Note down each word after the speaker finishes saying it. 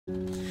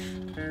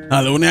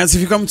Hallo und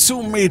herzlich willkommen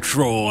zu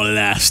Metro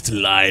Last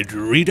Light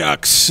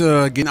Redux.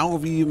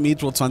 Genau wie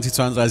Metro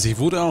 2032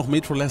 wurde auch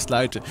Metro Last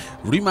Light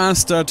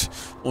remastered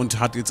und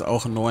hat jetzt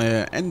auch eine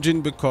neue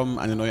Engine bekommen,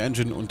 eine neue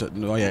Engine und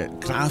neue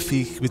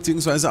Grafik,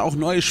 beziehungsweise auch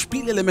neue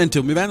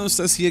Spielelemente. Und wir werden uns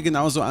das hier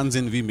genauso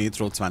ansehen wie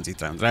Metro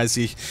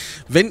 2033.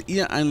 Wenn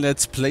ihr ein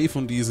Let's Play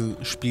von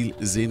diesem Spiel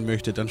sehen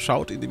möchtet, dann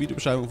schaut in der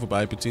Videobeschreibung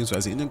vorbei,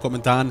 beziehungsweise in den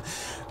Kommentaren.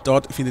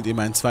 Dort findet ihr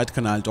meinen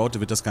Zweitkanal, dort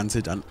wird das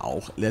Ganze dann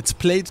auch Let's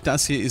Played.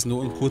 Das hier ist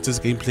nur ein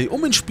kurzes Gameplay,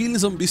 um ins Spiel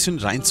so ein bisschen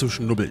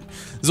reinzuschnubbeln.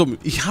 So,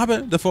 ich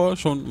habe davor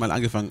schon mal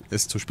angefangen,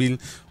 es zu spielen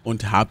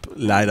und habe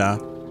leider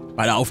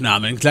bei der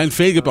Aufnahme einen kleinen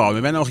Fail gebaut.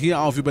 Wir werden auch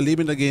hier auf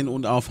Überlebender gehen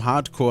und auf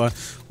Hardcore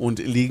und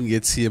legen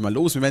jetzt hier mal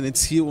los. Wir werden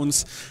jetzt hier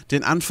uns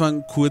den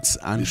Anfang kurz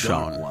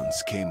anschauen. The dark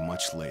ones came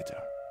much later,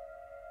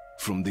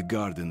 from the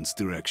garden's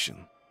direction.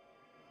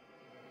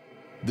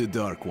 The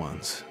dark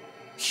ones,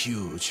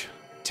 huge,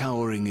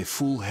 towering a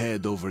full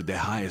head over the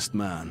highest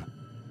man.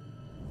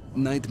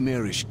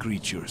 Nightmarish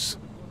creatures,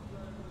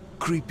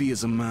 creepy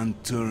as a man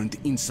turned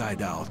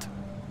inside out.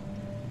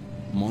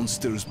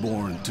 Monsters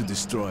born to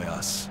destroy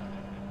us.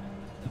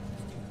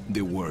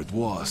 The word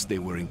was they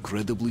were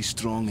incredibly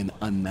strong and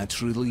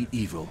unnaturally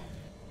evil.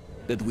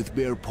 That with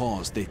bare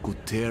paws they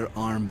could tear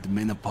armed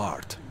men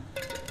apart.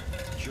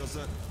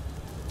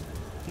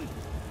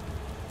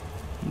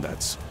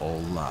 That's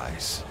all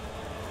lies.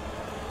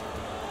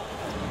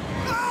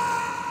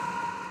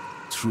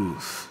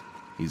 Truth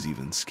is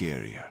even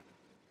scarier.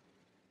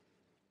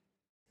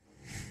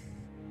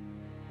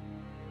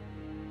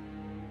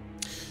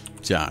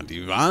 Tja,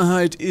 die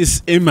Wahrheit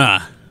ist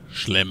immer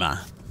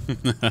schlimmer.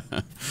 Well,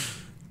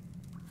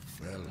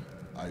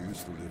 I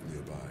used to live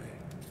nearby.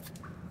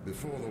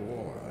 Before the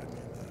war, I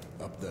mean,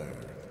 up there.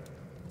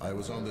 I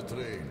was on the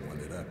train when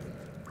it happened.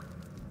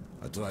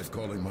 I tried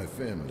calling my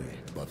family,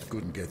 but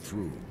couldn't get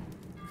through.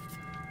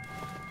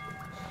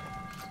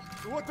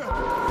 What the?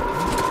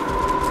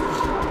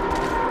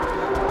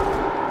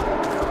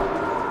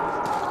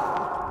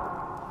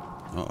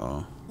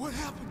 Uh-oh. What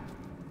happened?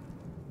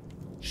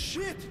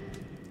 Shit!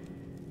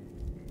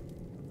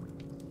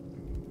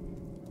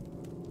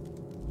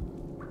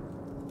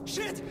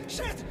 Shit!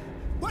 Shit!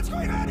 What's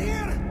going on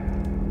here?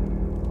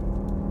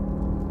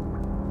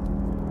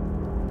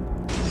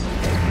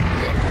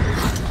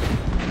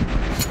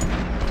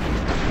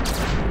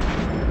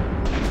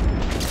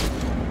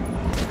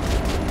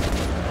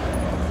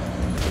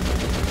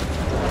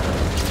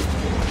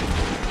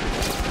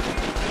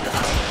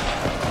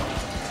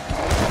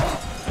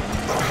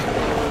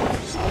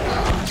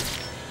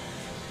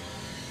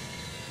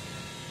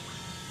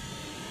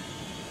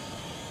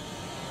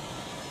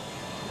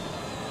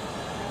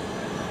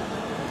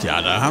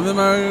 Tja, da haben wir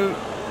mal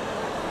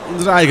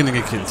unsere eigenen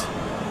gekillt.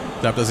 Ich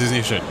glaube, das ist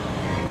nicht schön.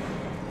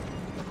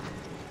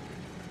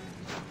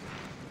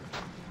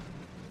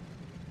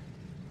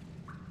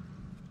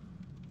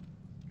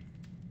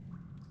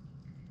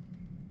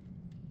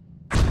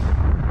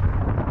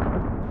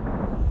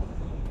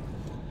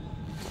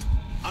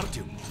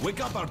 Artyom,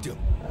 wake up, Artyom.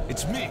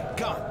 It's me,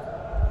 Khan.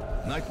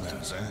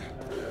 Nightmares, eh?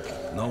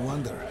 No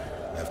wonder,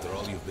 after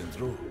all you've been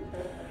through.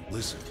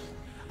 Listen,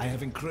 I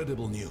have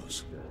incredible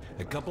news.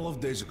 A couple of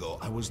days ago,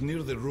 I was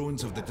near the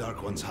ruins of the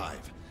Dark One's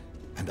hive,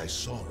 and I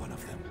saw one of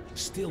them,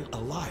 still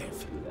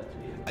alive.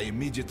 I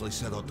immediately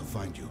set out to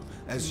find you,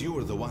 as you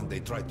were the one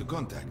they tried to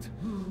contact,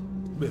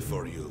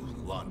 before you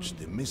launched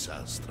the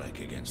missile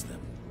strike against them.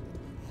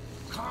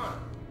 Khan,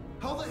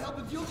 how the hell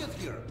did you get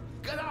here?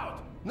 Get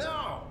out,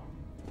 now!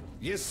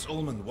 Yes,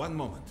 Ullman, one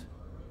moment.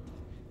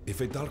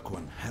 If a Dark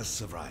One has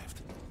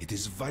survived, it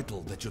is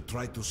vital that you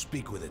try to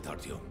speak with it,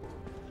 Artyom.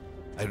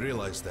 I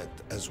realize that,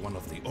 as one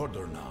of the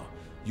Order now,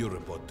 you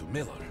report to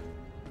Miller,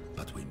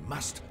 but we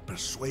must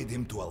persuade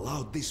him to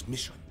allow this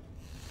mission.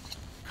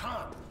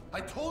 Khan,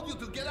 I told you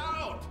to get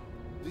out!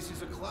 This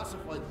is a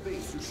classified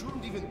base. You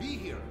shouldn't even be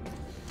here.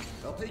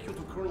 I'll take you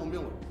to Colonel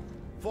Miller.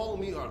 Follow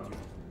me, Artyom.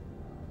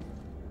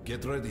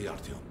 Get ready,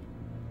 Artyom.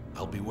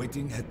 I'll be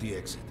waiting at the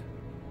exit.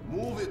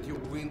 Move it, you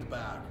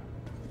windbag.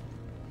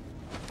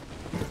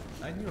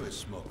 I knew a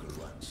smoker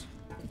once.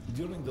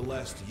 During the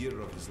last year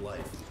of his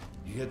life,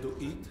 he had to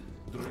eat,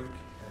 drink,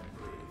 and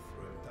breathe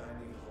through a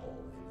tiny hole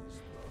in his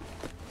throat.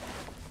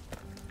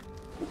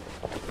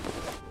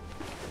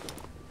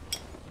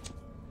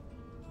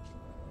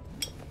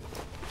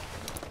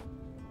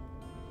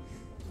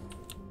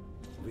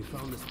 We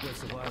found this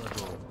place a while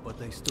ago, but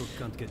they still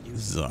can't get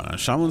used. So, dann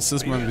schauen wir uns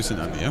das mal ein bisschen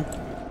an hier.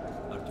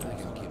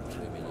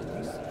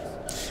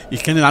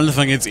 Ich kenne den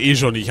Anfang jetzt eh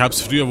schon. Ich habe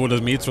es früher, wo das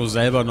Metro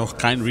selber noch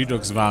kein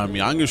Redux war,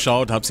 mir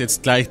angeschaut. Habe es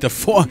jetzt gleich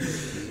davor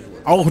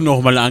auch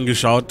nochmal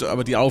angeschaut,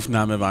 aber die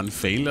Aufnahme war ein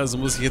Fail. Also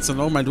muss ich jetzt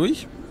noch mal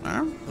durch.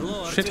 Ja?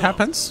 Shit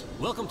happens.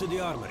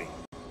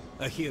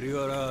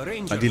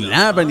 Weil die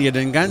labern hier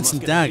den ganzen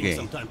Tag, ey.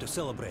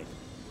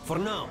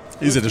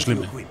 Ist ja das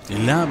Schlimme.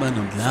 Die labern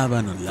und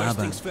labern und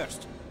labern.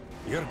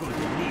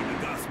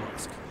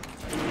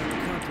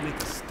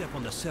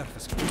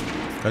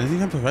 Kann ich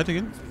nicht einfach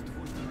weitergehen?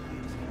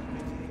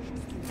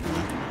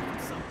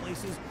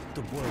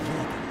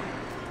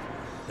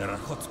 There are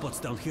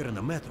hotspots down here in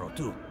the metro,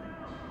 too.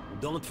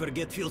 Don't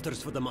forget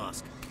filters for the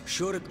mask.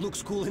 Sure, it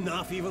looks cool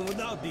enough even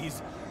without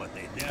these, but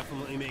they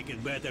definitely make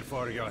it better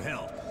for your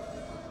health.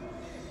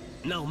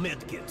 Now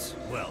medkits.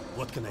 Well,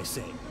 what can I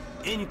say?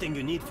 Anything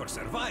you need for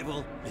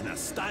survival in a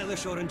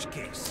stylish orange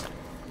case.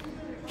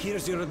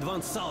 Here's your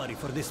advance salary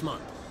for this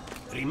month.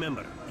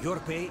 Remember, your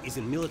pay is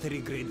in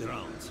military-grade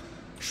rounds.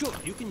 Sure,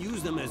 you can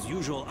use them as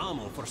usual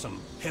ammo for some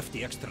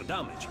hefty extra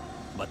damage,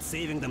 but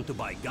saving them to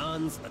buy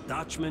guns,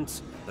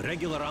 attachments,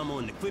 regular ammo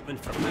and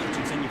equipment from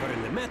merchants anywhere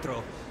in the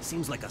metro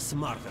seems like a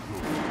smarter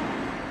move.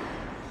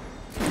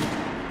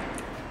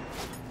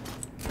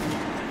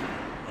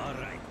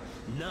 Alright,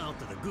 now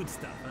to the good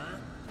stuff, huh?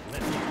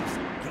 Let's get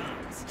some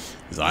guns.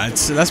 So,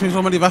 jetzt lass mich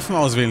doch mal die Waffen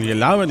auswählen. Hier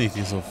laber nicht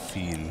so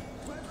viel.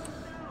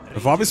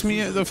 Davor habe ich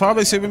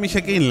es ja über mich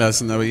ergehen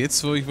lassen, aber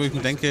jetzt, wo ich mir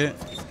denke,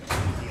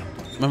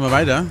 machen wir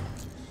weiter.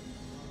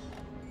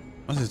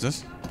 Was ist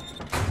das?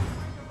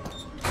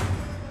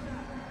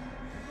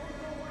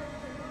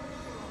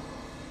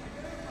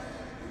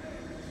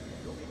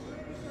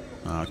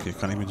 Ah, okay,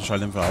 kann ich mit dem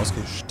Schalldämpfer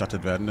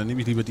ausgestattet werden. Dann nehme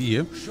ich lieber die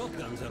hier.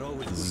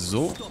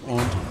 So,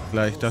 und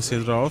gleich das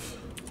hier drauf.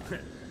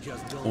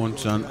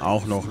 Und dann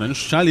auch noch einen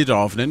Schalli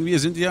drauf, denn wir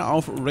sind ja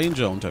auf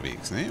Ranger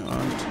unterwegs, ne?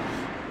 Und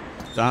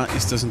da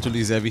ist das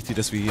natürlich sehr wichtig,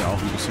 dass wir hier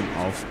auch ein bisschen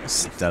auf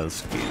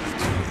Stealth gehen,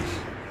 natürlich.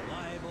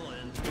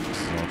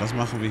 So, das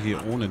machen wir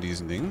hier ohne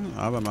diesen Ding,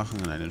 aber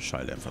machen einen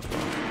Schalldämpfer drauf.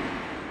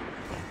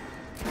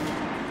 So.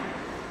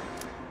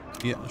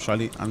 Hier,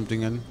 Schalli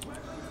anbringen.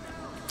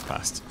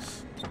 Passt.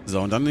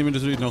 So, und dann nehmen wir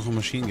natürlich noch ein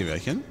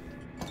Maschinengewehrchen.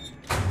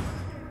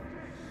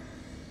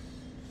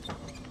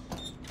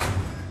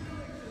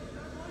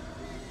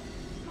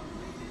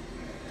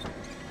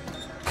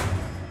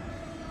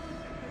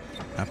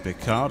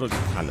 RPK oder die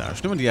Kalle?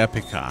 Stimmt, die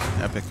RPK.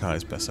 RPK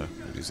ist besser,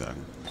 würde ich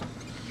sagen.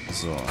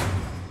 So. Und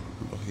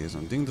auch hier so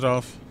ein Ding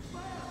drauf.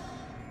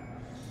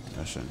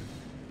 Ja, schön.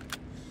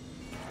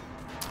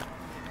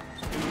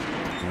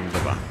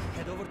 Wunderbar.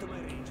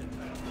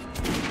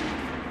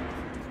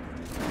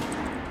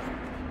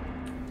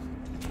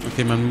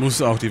 Okay, man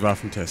muss auch die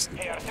Waffen testen.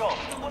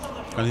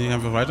 Kann ich nicht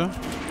einfach weiter?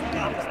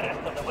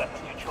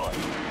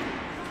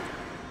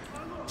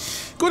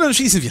 Gut, dann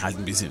schießen wir halt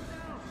ein bisschen.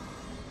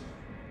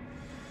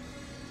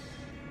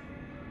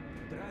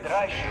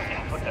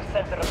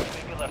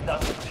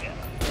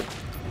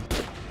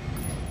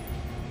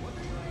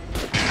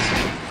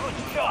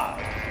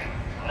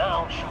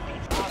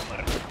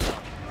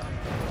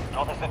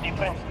 Notice the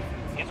difference?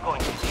 It's going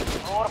to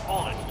take more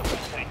bullets to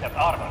penetrate that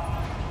armor.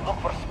 Look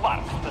for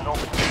sparks to know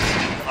the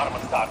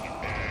armor's target.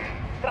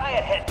 Try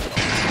a headshot.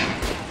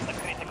 A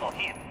critical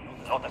hit.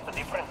 Notice the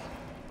difference?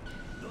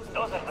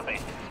 Those are the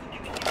basics. You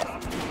can keep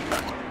up.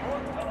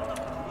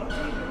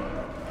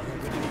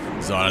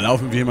 So, dann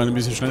laufen wir hier mal ein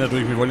bisschen schneller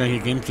durch. Wir wollen ja hier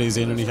Gameplay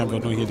sehen und nicht einfach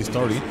nur hier die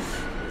Story.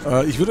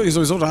 Ich würde euch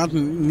sowieso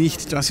raten,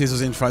 nicht das hier zu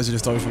sehen, falls ihr die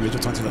Story von Metro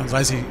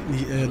 2033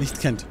 nicht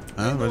kennt.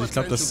 Ja, weil ich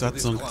glaube, das hat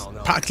so ein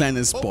paar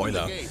kleine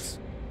Spoiler.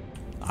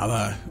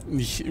 Aber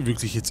nicht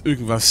wirklich jetzt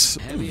irgendwas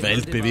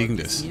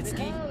Weltbewegendes.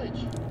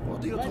 What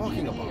are you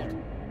talking about?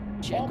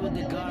 Check with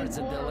the guards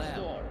at the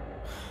lab.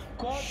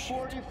 Code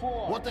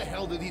 44. What the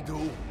hell did he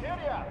do?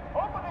 Here,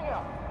 opening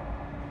up.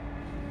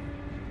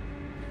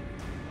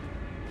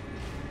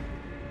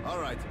 All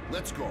right,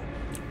 let's go.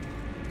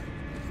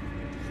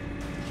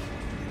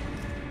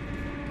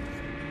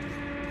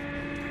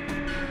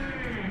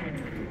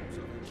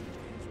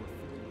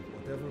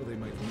 Whatever they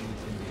might need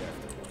in the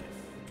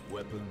afterlife.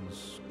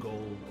 Weapons,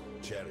 gold,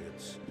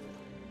 chariots.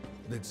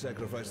 They'd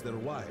sacrifice their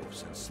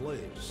wives and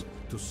slaves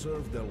to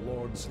serve their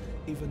lords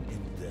even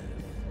in death.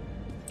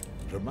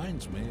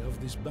 Reminds me of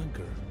this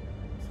bunker.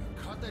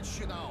 Cut that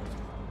shit out.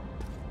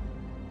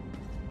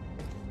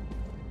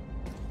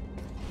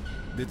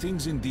 The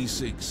things in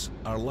D6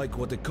 are like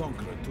what the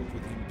Conqueror took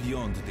with him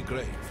beyond the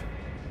grave.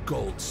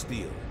 Gold,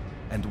 steel,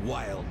 and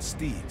wild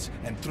steeds,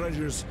 and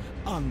treasures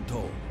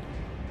untold.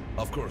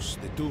 Of course,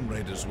 the Tomb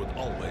Raiders would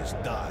always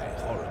die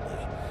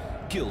horribly,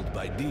 killed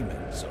by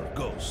demons or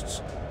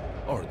ghosts,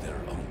 or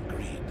their own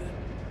greed.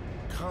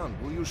 Khan,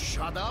 will you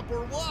shut up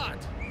or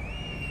what?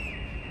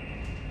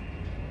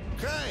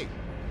 Hey,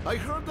 I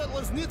heard that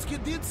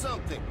Lesnitsky did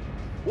something.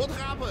 What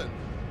happened?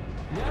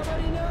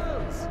 Nobody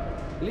knows.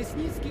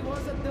 Lesnitsky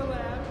was at the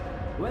lab.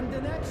 When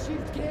the next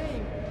shift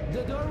came,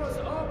 the door was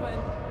open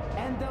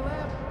and the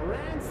lab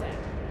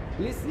ransacked.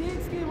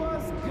 Lesnitsky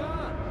was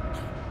gone.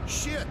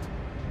 Shit.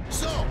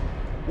 So,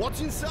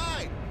 what's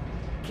inside?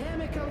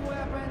 Chemical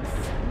weapons,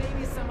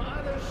 maybe some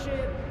other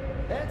shit.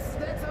 That's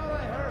all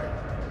I heard.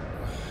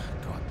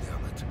 God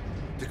damn it.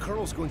 The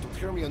Colonel's going to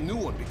tear me a new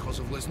one because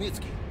of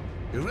Lesnitsky.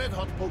 A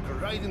red-hot poker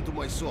right into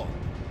my soul.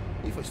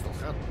 If I still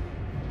had one.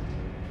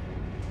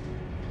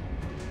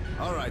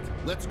 All right,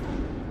 let's go.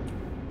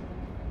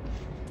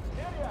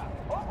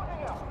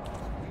 Opening up.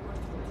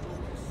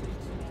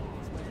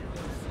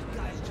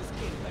 Guys just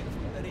came back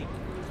from the ring.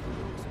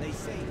 They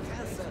say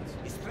cancer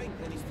is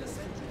strengthening the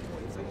central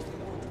points of the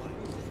whole body,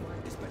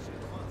 especially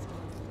the ones.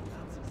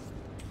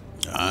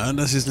 Ja,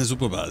 das ist eine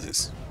super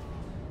Basis.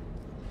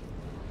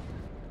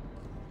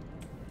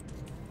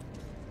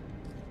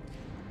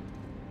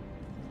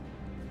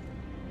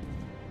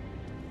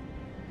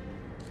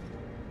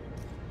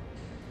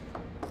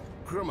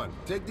 Herman,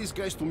 take these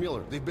guys to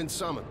Miller. They've been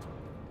summoned.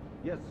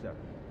 Yes, sir.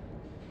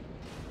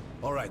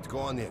 All right, go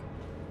on in.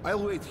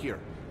 I'll wait here.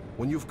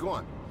 When you've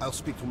gone, I'll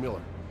speak to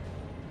Miller.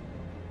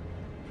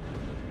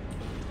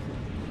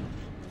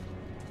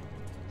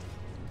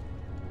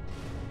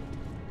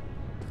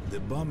 The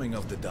bombing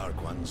of the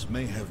Dark Ones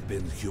may have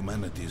been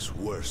humanity's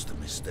worst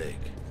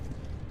mistake.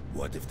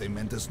 What if they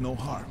meant us no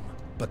harm,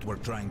 but were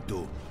trying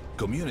to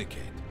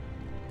communicate?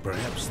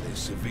 Perhaps the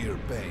severe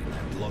pain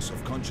and loss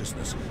of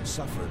consciousness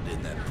suffered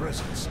in their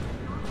presence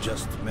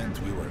just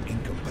meant we were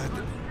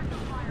incompatible.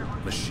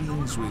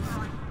 Machines with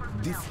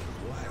different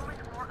wiring.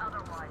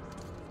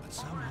 But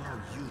somehow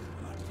you,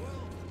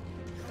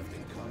 Artyom, have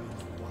become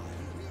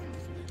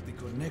alive. The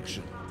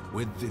connection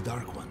with the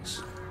Dark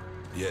Ones.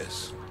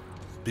 Yes,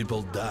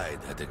 people died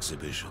at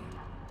Exhibition,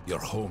 your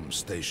home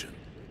station.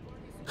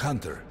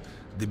 Hunter,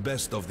 the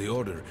best of the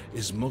Order,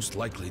 is most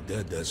likely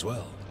dead as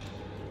well.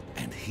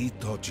 And he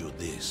taught you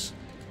this.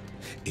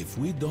 If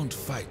we don't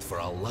fight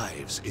for our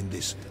lives in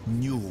this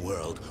new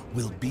world,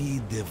 we'll be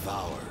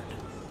devoured.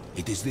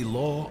 It is the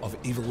law of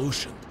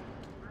evolution.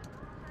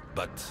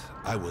 But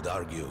I would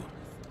argue,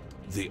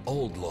 the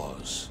old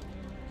laws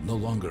no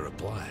longer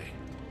apply.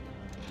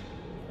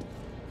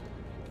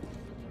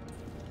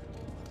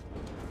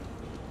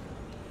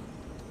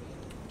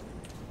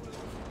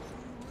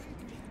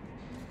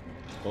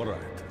 All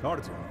right,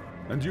 Artyom.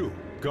 And you,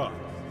 Khan.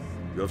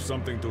 You have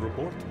something to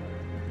report?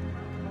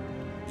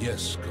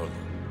 Yes, Colonel.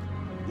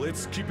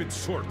 Let's keep it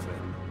short,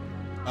 then.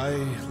 I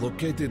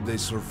located the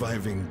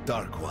surviving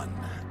Dark One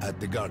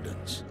at the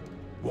gardens.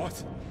 What?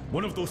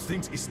 One of those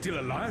things is still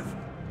alive?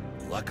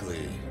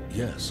 Luckily,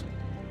 yes.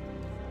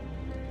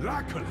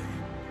 Luckily!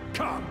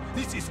 Khan,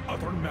 this is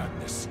utter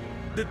madness.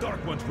 The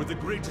Dark Ones were the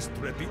greatest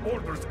threat the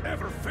Order's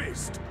ever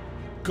faced.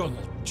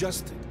 Colonel,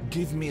 just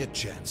give me a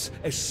chance.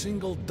 A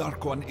single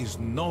Dark One is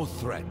no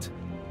threat.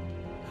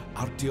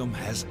 Artyom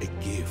has a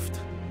gift.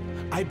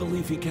 I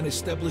believe he can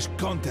establish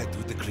contact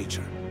with the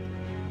creature.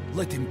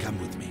 Let him come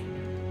with me.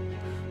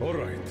 All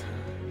right.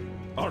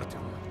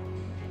 Artyom,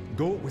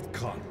 go with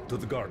Khan to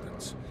the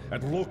gardens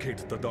and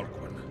locate the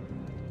Dark One.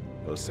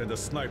 I'll send a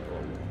sniper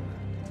along.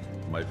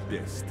 My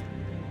best.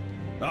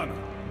 Anna.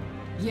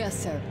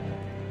 Yes, sir.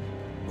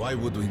 Why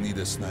would we need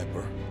a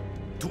sniper?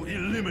 To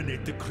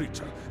eliminate the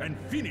creature and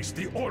finish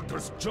the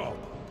Order's job.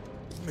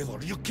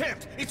 Miller, you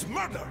can't! It's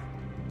murder!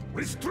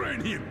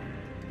 Restrain him!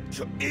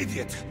 You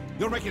idiot!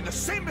 You're making the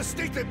same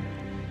mistake that...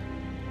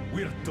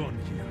 We're done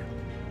here.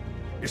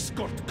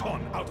 Escort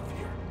Khan out of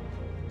here.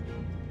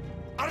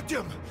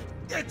 Artyom!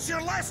 It's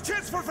your last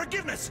chance for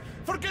forgiveness!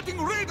 For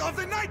getting rid of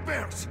the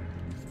nightmares!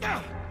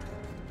 Ah!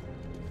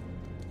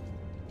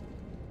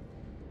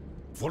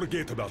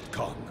 Forget about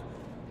Khan.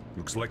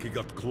 Looks like he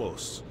got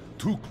close.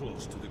 Too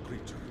close to the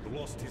creature.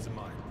 Lost his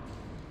mind.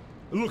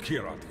 Look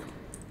here, Artyom.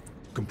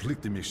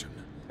 Complete the mission,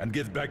 and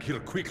get back here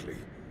quickly.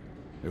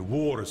 A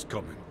war is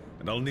coming,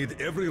 and I'll need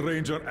every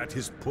ranger at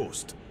his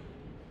post.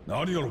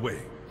 Now on your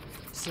way.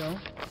 So,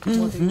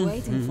 what are you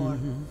waiting for?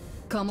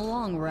 Come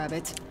along,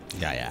 Rabbit.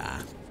 Ja, ja.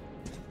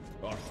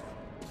 Artyom,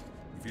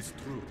 if it's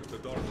true that the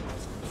Dark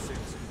Ones can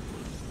sense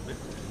it,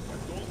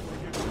 and don't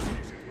forget to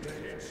finish it with a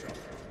headshot.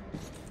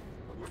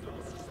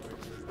 Without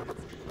suspicion,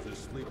 the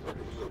sleeper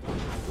will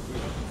have to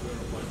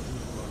verify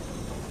who's.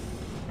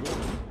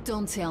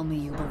 Don't tell me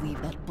you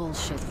believe that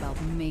bullshit about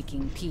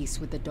making peace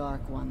with the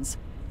Dark Ones.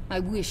 I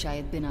wish I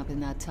had been up in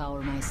that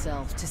tower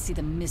myself to see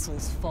the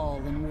missiles fall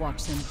and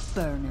watch them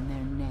burn in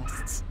their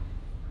nests.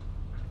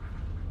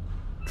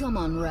 Come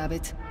on,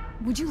 Rabbit.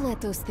 Would you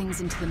let those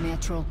things into the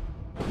metro?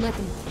 Let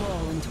them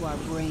crawl into our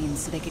brains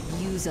so they could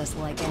use us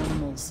like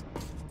animals.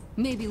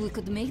 Maybe we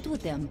could mate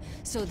with them,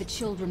 so the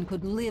children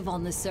could live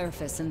on the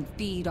surface and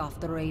feed off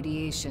the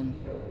radiation.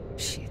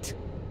 Shit.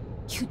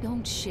 You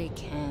don't shake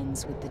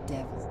hands with the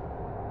devil.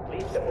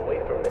 Please step away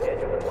from the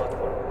edge of the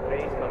platform.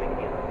 Train is coming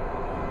in.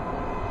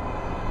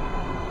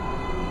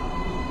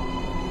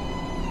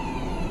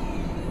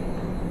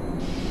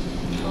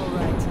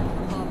 Alright,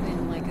 hop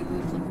in like a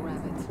good little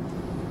rabbit.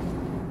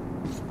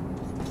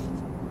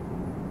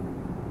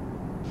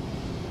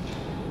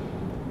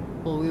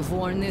 Well, we've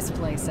worn this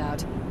place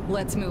out.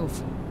 Let's move.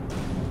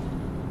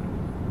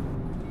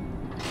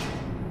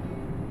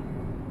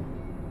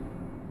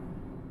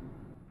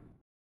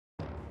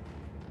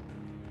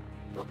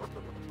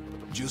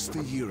 Just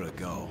a year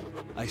ago,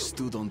 I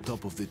stood on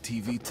top of the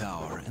TV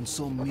tower and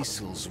saw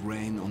missiles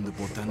rain on the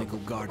botanical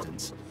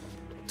gardens,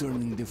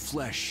 turning the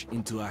flesh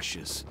into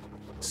ashes,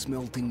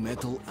 smelting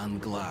metal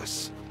and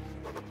glass.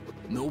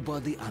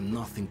 Nobody and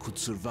nothing could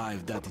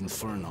survive that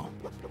inferno.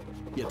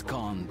 Yet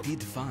Khan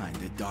did find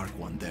a Dark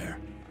One there.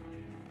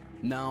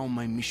 Now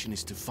my mission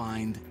is to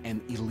find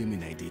and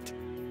eliminate it.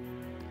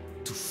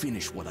 To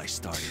finish what I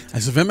started.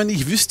 Also wenn man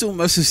nicht wüsste, um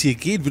was es hier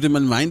geht, würde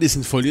man meinen, das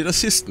sind voll die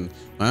Rassisten.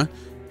 Ja?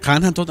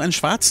 Khan hat dort einen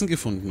Schwarzen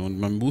gefunden und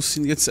man muss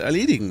ihn jetzt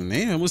erledigen.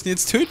 Ne? Man muss ihn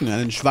jetzt töten,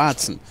 einen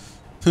Schwarzen.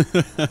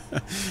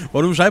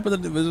 Warum sagt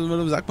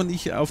man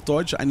nicht auf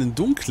Deutsch einen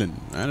Dunklen?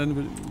 Ja,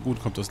 dann,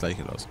 gut, kommt das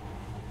Gleiche raus.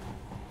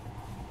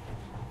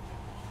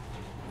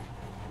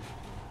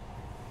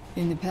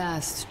 In the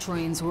past,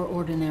 trains were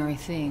ordinary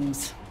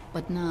things.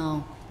 But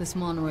now, this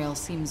monorail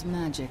seems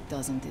magic,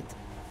 doesn't it?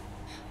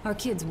 Our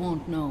kids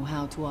won't know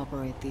how to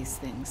operate these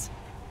things.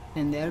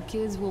 And their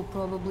kids will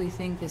probably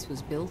think this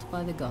was built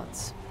by the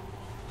gods.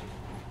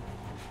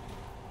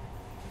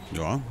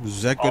 Ja,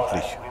 sehr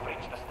göttlich. Alright, we've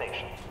reached the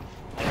station.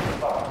 Next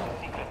stop is the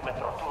secret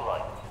Metro 2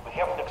 line. We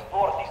haven't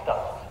explored these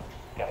tunnels.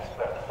 Can't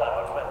spare the time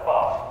or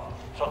manpower.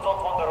 So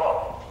don't wander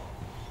off.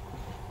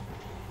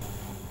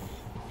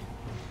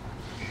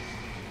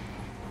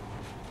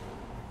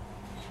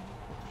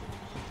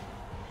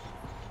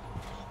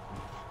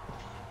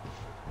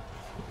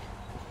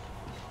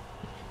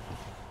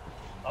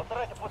 I'll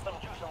try to put some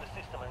juice on the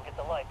system and get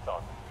the lights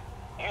on.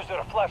 Use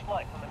your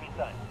flashlights in the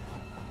meantime.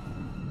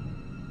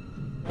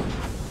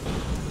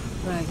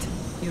 Right,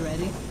 you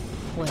ready?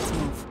 Let's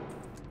move.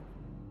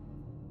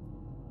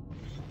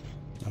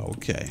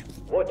 Okay.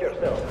 Watch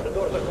yourself. The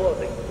doors are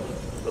closing.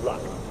 Good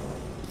luck.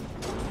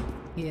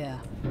 Yeah,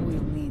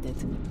 we'll need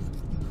it.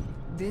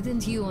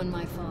 Didn't you and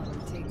my father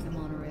take the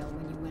monorail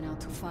when you went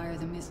out to fire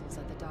the missiles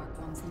at the Dark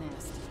One's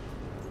nest?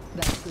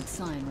 That's a good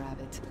sign,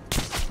 Rabbit.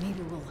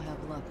 Maybe we'll have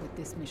luck with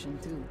this mission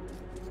too.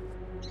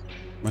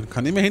 Man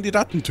kann immerhin die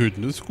Ratten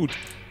töten, das ist gut.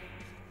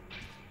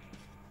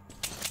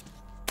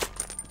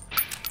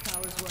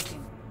 Tower's working.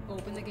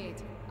 Open the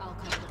gate. I'll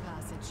cover the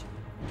passage.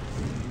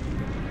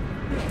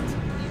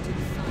 You did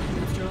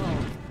fine after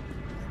all.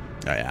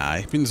 Ja, ja,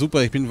 ich bin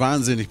super, ich bin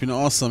Wahnsinn, ich bin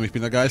awesome, ich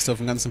bin der Geist auf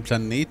dem ganzen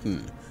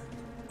Planeten.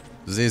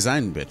 Seh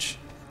sein, Bitch.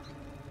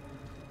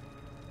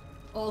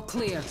 All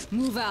clear.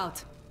 Move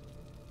out.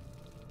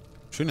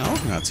 Schöne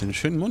Augen hat sie, einen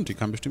schönen Mund, die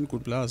kann bestimmt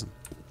gut blasen.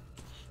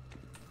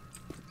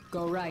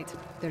 Go right.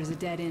 There's a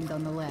dead end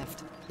on the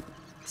left.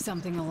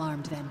 Something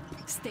alarmed them.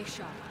 Stay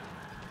sharp.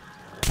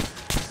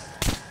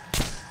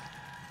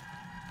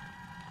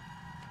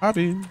 Hab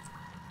ihn.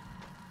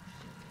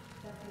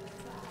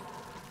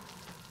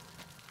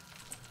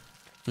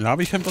 Ja,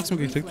 aber ich habe trotzdem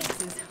gekriegt.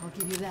 I'll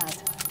give you that.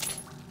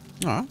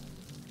 Ja.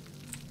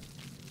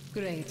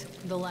 Great.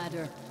 The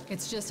ladder.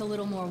 It's just a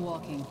little more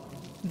walking.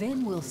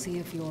 Then we'll see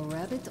if you're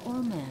a rabbit or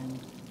a man.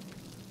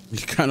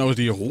 Ich kann auch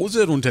die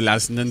Hose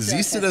runterlassen, dann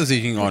siehst du, dass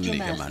ich ein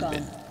ordentlicher Mann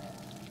bin.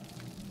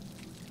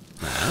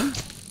 Ja.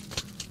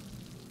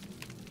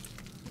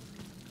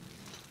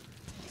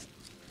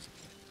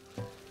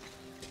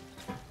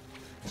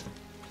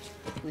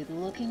 With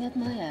looking at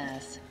my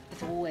ass,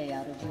 it's way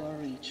out of your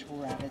reach,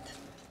 rabbit.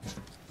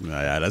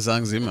 Naja, das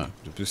sagen sie immer.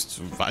 Du bist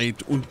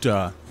weit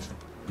unter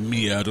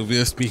mir. Du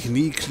wirst mich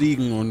nie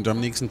kriegen und am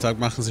nächsten Tag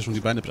machen sie schon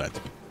die Beine breit.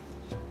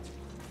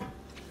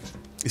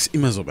 Ist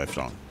immer so bei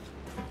Frauen.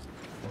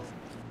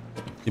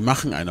 Die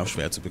machen einen auch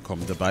schwer zu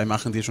bekommen. Dabei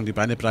machen die schon die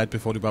Beine breit,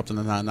 bevor du überhaupt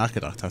danach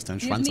nachgedacht hast,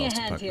 deinen Schwanz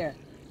auszupacken.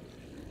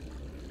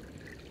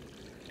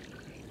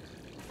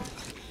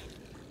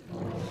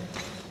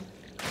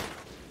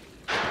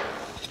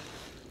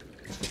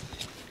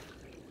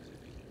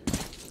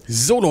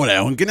 So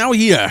Leute, und genau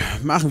hier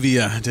machen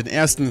wir den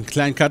ersten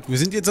kleinen Cut. Wir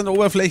sind jetzt an der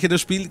Oberfläche,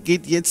 das Spiel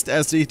geht jetzt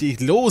erst richtig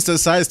los.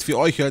 Das heißt, für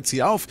euch hört es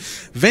hier auf.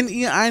 Wenn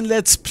ihr ein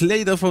Let's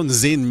Play davon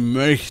sehen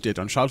möchtet,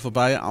 dann schaut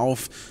vorbei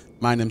auf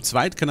meinem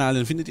Zweitkanal,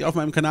 den findet ihr auf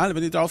meinem Kanal,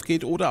 wenn ihr drauf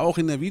geht, oder auch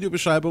in der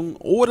Videobeschreibung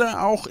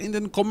oder auch in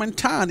den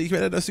Kommentaren. Ich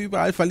werde das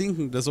überall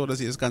verlinken, so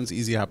dass ihr es ganz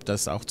easy habt,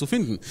 das auch zu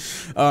finden.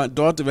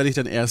 Dort werde ich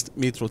dann erst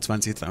Metro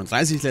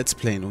 2033 Let's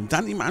Playen und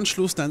dann im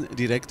Anschluss dann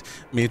direkt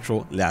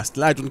Metro Last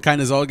Light. Und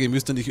keine Sorge, ihr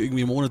müsst dann nicht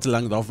irgendwie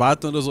monatelang darauf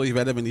warten oder so. Ich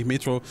werde, wenn ich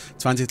Metro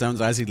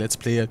 2033 Let's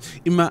Playe,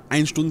 immer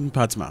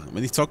 1-Stunden-Parts machen.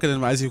 Wenn ich zocke,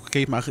 dann weiß ich,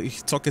 okay,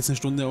 ich zocke jetzt eine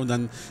Stunde und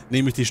dann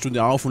nehme ich die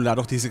Stunde auf und lade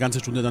auch diese ganze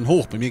Stunde dann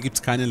hoch. Bei mir gibt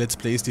es keine Let's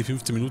Plays, die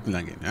 15 Minuten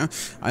lang gehen. Ja?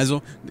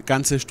 Also eine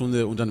ganze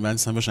Stunde und dann werden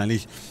es dann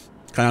wahrscheinlich,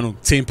 keine Ahnung,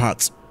 10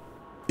 Parts.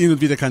 Hin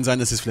und wieder kann sein,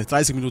 dass es vielleicht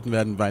 30 Minuten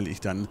werden, weil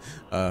ich dann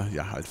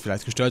ja halt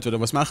vielleicht gestört werde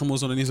oder was machen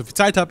muss oder nicht so viel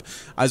Zeit habe.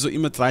 Also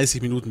immer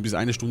 30 Minuten bis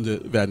eine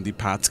Stunde werden die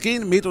Parts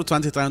gehen. Metro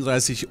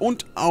 2033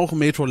 und auch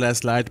Metro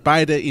Last Light,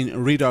 beide in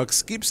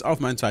Redux, gibt's auf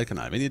meinem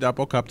Zweitkanal. Wenn ihr da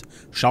Bock habt,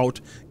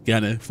 schaut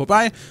gerne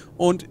vorbei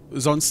und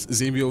sonst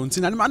sehen wir uns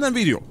in einem anderen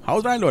Video.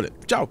 Haut rein, Leute.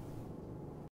 Ciao.